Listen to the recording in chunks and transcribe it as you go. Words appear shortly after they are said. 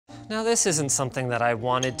Now this isn't something that I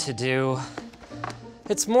wanted to do.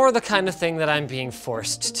 It's more the kind of thing that I'm being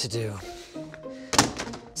forced to do.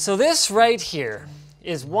 So this right here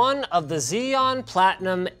is one of the Xeon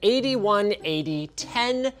Platinum 8180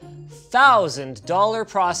 $10,000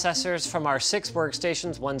 processors from our 6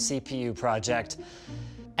 workstations, 1 CPU project,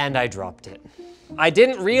 and I dropped it. I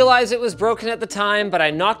didn't realize it was broken at the time, but I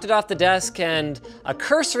knocked it off the desk and a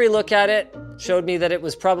cursory look at it showed me that it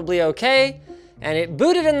was probably okay, and it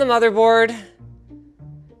booted in the motherboard.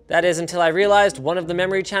 That is until I realized one of the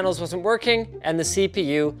memory channels wasn't working and the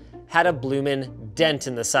CPU had a bloomin' dent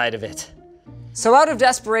in the side of it. So out of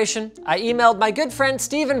desperation, I emailed my good friend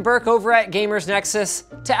Stephen Burke over at Gamers Nexus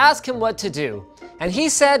to ask him what to do. And he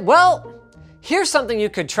said, well, here's something you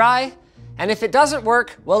could try. And if it doesn't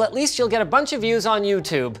work, well, at least you'll get a bunch of views on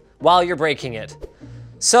YouTube while you're breaking it.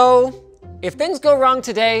 So if things go wrong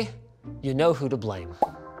today, you know who to blame.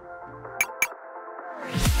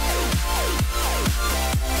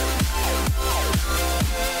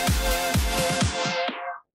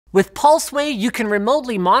 With Pulseway, you can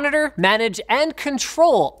remotely monitor, manage, and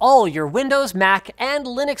control all your Windows, Mac, and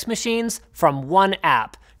Linux machines from one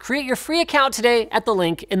app. Create your free account today at the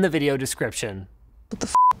link in the video description. What the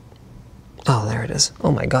f? Oh, there it is.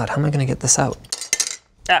 Oh my God, how am I gonna get this out?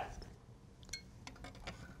 Ah.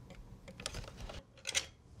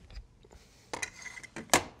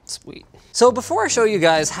 Sweet. So before I show you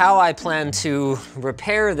guys how I plan to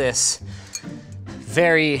repair this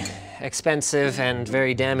very expensive and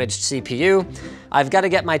very damaged CPU, I've got to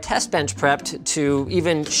get my test bench prepped to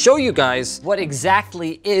even show you guys what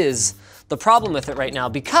exactly is the problem with it right now,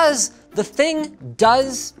 because the thing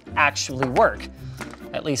does actually work.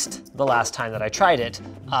 At least the last time that I tried it,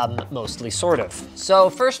 mostly sort of. So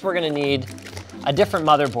first we're gonna need a different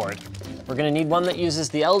motherboard. We're gonna need one that uses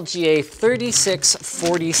the LGA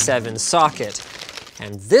 3647 socket.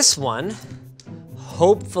 And this one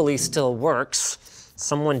hopefully still works.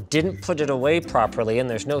 Someone didn't put it away properly and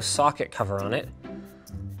there's no socket cover on it.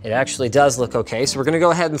 It actually does look okay, so we're gonna go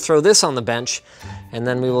ahead and throw this on the bench and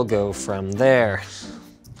then we will go from there.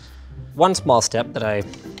 One small step that I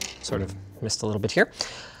sort of missed a little bit here.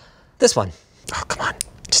 This one. Oh, come on.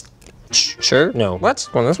 Just, sure? No. What?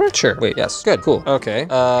 Well, this one? Sure. Wait, yes. Good, cool. Okay.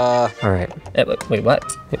 All right. Wait, what?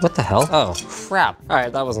 Wait, what the hell? Oh, crap. All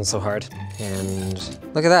right, that wasn't so hard. And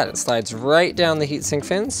look at that, it slides right down the heatsink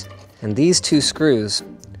fins. And these two screws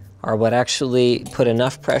are what actually put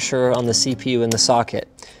enough pressure on the CPU in the socket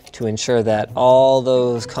to ensure that all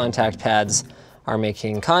those contact pads are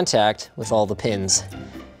making contact with all the pins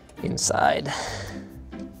inside.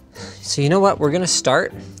 So you know what? We're gonna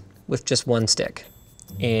start with just one stick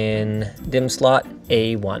in DIMM slot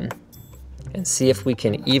A1 and see if we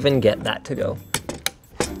can even get that to go.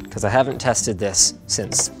 Because I haven't tested this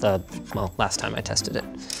since the, well, last time I tested it.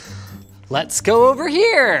 Let's go over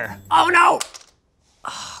here. Oh no!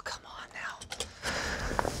 Oh, come on now.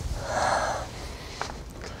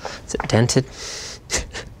 Is it dented?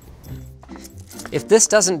 If this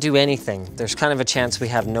doesn't do anything, there's kind of a chance we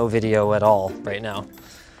have no video at all right now.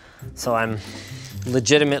 So I'm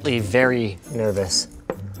legitimately very nervous.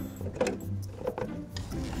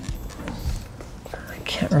 I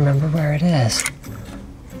can't remember where it is.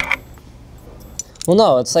 Well,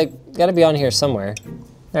 no, it's like, gotta be on here somewhere.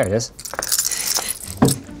 There it is.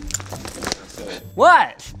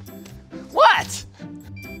 What? What? Is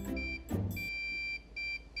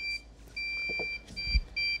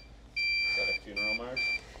that a funeral march?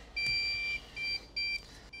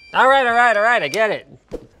 All right, I get it.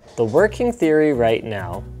 The working theory right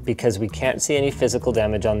now, because we can't see any physical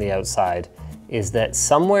damage on the outside, is that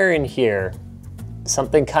somewhere in here,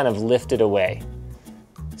 something kind of lifted away.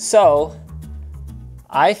 So,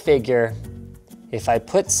 I figure if I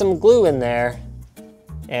put some glue in there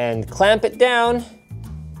and clamp it down,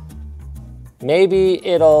 maybe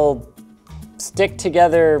it'll stick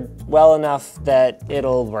together well enough that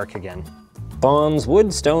it'll work again. Bonds,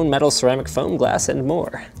 wood, stone, metal, ceramic, foam, glass, and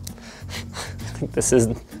more. I think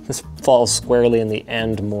this falls squarely in the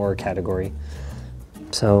and more category.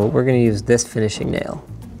 So we're gonna use this finishing nail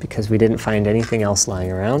because we didn't find anything else lying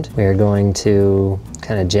around. We're going to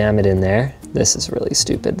kind of jam it in there. This is really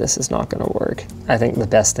stupid. This is not gonna work. I think the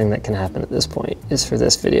best thing that can happen at this point is for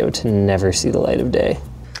this video to never see the light of day.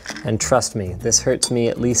 And trust me, this hurts me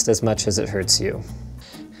at least as much as it hurts you.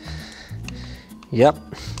 Yep,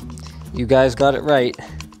 you guys got it right.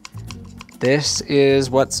 This is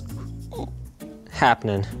what's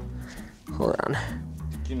happening. Hold on.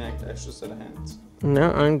 Do you need an extra set of hands?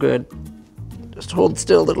 No, I'm good. Just hold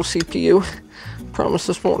still, little CPU. Promise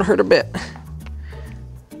this won't hurt a bit.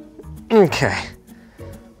 Okay.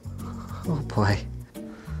 Oh boy.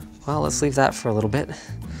 Well, let's leave that for a little bit.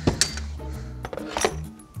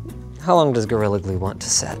 How long does Gorilla Glue want to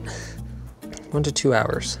set? 1 to 2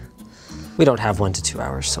 hours. We don't have 1 to 2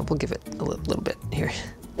 hours, so we'll give it a little bit here.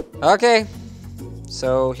 Okay,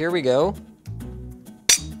 so here we go.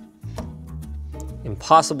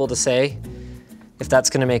 Impossible to say if that's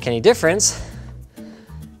gonna make any difference,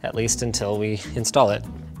 at least until we install it.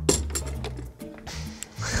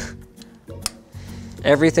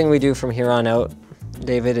 Everything we do from here on out,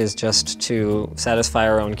 David, is just to satisfy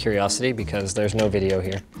our own curiosity because there's no video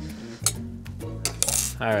here.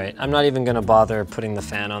 All right, I'm not even gonna bother putting the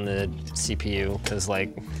fan on the CPU because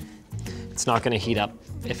like, it's not gonna heat up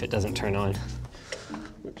if it doesn't turn on.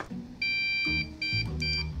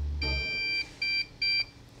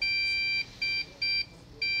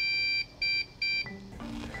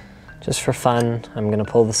 Just for fun, I'm gonna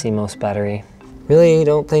pull the CMOS battery. Really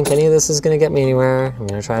don't think any of this is gonna get me anywhere. I'm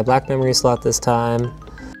gonna try a black memory slot this time.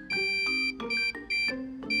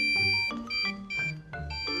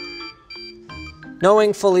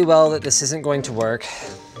 Knowing fully well that this isn't going to work,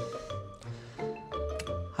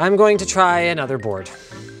 I'm going to try another board.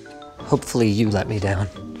 Hopefully you let me down.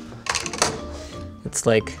 It's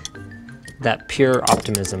like that pure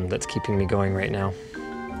optimism that's keeping me going right now.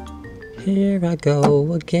 Here I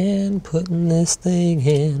go again, putting this thing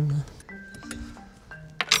in.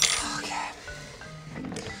 Okay.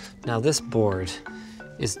 Now this board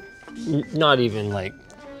is not even like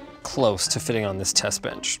close to fitting on this test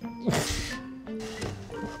bench.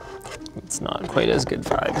 It's not quite as good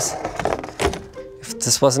vibes. If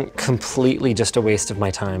this wasn't completely just a waste of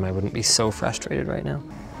my time, I wouldn't be so frustrated right now.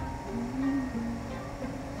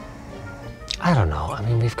 I don't know, I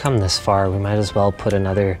mean, we've come this far. We might as well put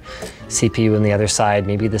another CPU on the other side.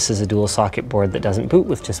 Maybe this is a dual socket board that doesn't boot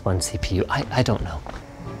with just one CPU. I don't know.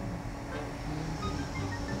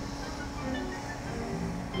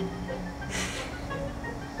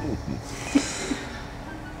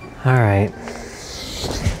 All right.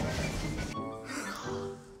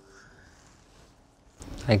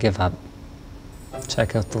 I give up.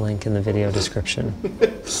 Check out the link in the video description.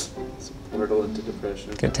 It's a portal into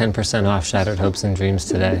depression. Get 10% off Shattered Hopes and Dreams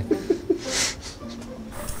today.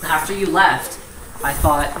 After you left, I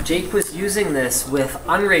thought Jake was using this with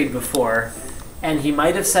Unraid before, and he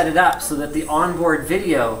might have set it up so that the onboard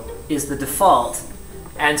video is the default.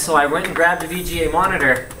 And so I went and grabbed a VGA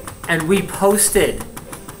monitor, and we posted.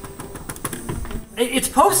 It's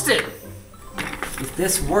posted! If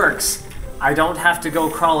this works, I don't have to go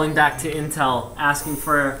crawling back to Intel asking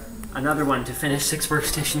for another one to finish 6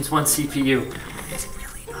 workstations, 1 CPU. I was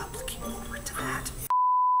really not looking forward to that.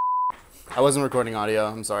 I wasn't recording audio,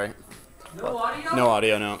 I'm sorry. No audio? No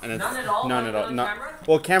audio, no. And None at all? None at all. No. Camera?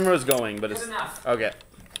 Well, camera's going, but it's... enough. Okay.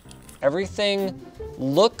 Everything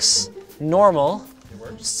looks normal. It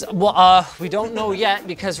works? Well, we don't know yet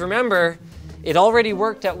because remember, it already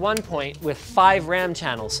worked at one point with 5 RAM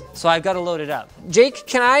channels, so I've got to load it up. Jake,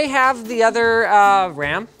 can I have the other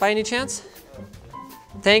RAM by any chance?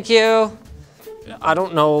 Thank you. I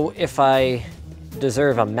don't know if I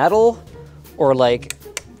deserve a medal or like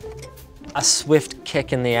a swift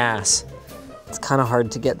kick in the ass. It's kind of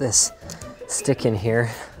hard to get this stick in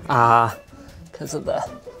here because of the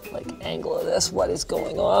like angle of this. What is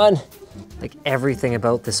going on? Like everything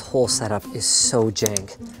about this whole setup is so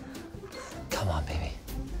jank. Come on, baby.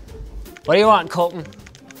 What do you want, Colton?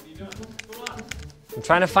 What are you doing? Come on. I'm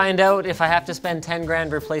trying to find out if I have to spend 10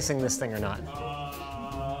 grand replacing this thing or not.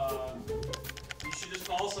 You should just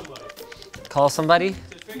call somebody Call somebody?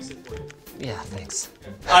 to fix it for you. Yeah, thanks.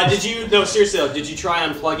 No, seriously though, did you try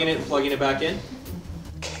unplugging it and plugging it back in?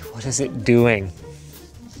 Okay, what is it doing?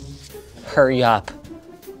 Hurry up.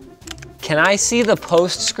 Can I see the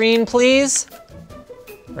post screen, please?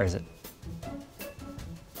 Where is it?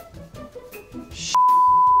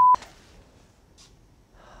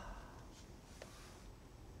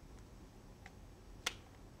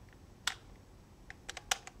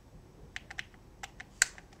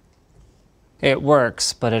 It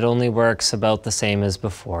works, but it only works about the same as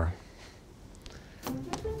before.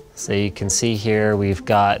 So you can see here we've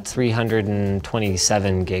got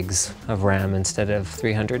 327 gigs of RAM instead of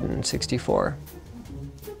 364.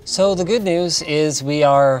 So the good news is we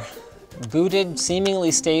are booted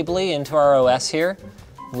seemingly stably into our OS here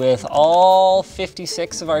with all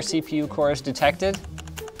 56 of our CPU cores detected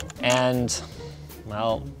and,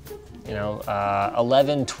 well,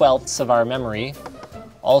 11/12 of our memory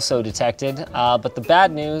also detected, but the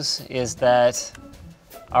bad news is that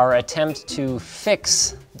our attempt to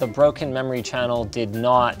fix the broken memory channel did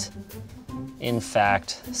not, in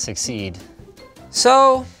fact, succeed.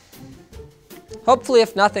 So, hopefully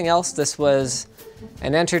if nothing else, this was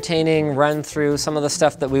an entertaining run through some of the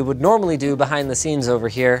stuff that we would normally do behind the scenes over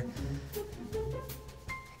here.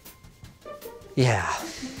 Yeah.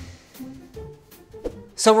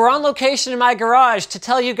 So we're on location in my garage to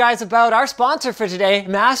tell you guys about our sponsor for today,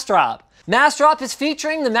 Massdrop. Massdrop is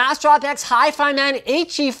featuring the Massdrop X Hi-Fi Man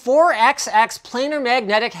HE4XX planar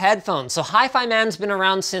magnetic headphones. So Hi-Fi Man's been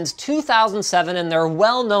around since 2007 and they're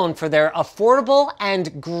well known for their affordable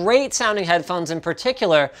and great sounding headphones, in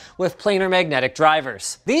particular with planar magnetic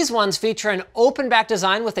drivers. These ones feature an open back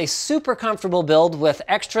design with a super comfortable build with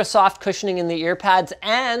extra soft cushioning in the ear pads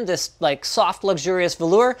and this like soft luxurious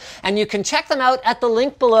velour. And you can check them out at the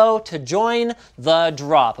link below to join the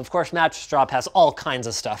drop. Of course, Massdrop has all kinds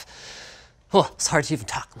of stuff. Oh, it's hard to even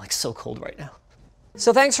talk, I'm like so cold right now.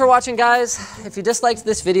 So thanks for watching, guys. If you disliked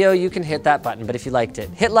this video, you can hit that button, but if you liked it,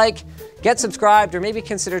 hit like, get subscribed, or maybe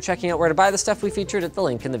consider checking out where to buy the stuff we featured at the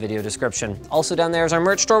link in the video description. Also down there is our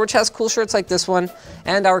merch store, which has cool shirts like this one,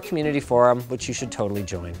 and our community forum, which you should totally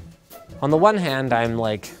join. On the one hand, I'm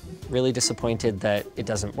like really disappointed that it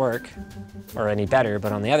doesn't work, or any better,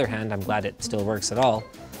 but on the other hand, I'm glad it still works at all.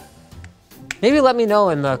 Maybe let me know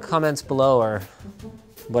in the comments below, or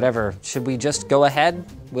whatever. Should we just go ahead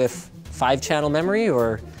with 5-channel memory,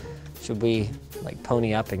 or should we like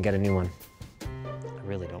pony up and get a new one? I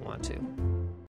really don't want to.